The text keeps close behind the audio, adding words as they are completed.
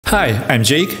Hi, I'm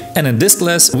Jake, and in this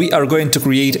class we are going to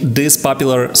create this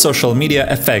popular social media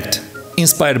effect,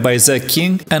 inspired by Zack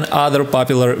King and other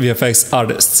popular VFX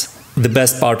artists. The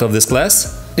best part of this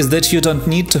class is that you don't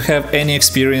need to have any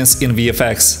experience in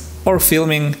VFX, or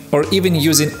filming, or even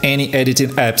using any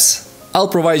editing apps. I'll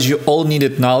provide you all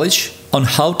needed knowledge on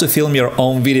how to film your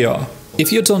own video.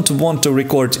 If you don't want to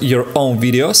record your own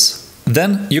videos,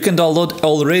 then you can download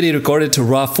already recorded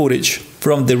raw footage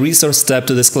from the resource tab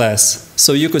to this class,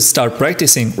 so you could start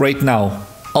practicing right now.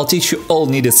 I'll teach you all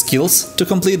needed skills to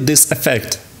complete this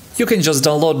effect. You can just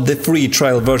download the free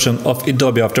trial version of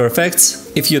Adobe After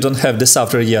Effects if you don't have the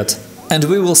software yet. And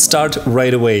we will start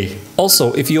right away.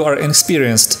 Also, if you are an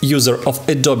experienced user of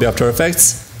Adobe After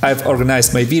Effects, I've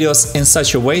organized my videos in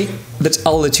such a way that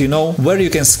I'll let you know where you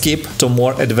can skip to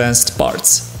more advanced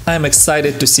parts. I'm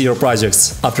excited to see your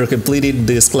projects after completing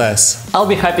this class. I'll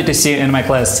be happy to see you in my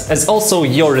class, as also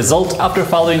your result after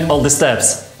following all the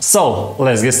steps. So,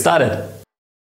 let's get started!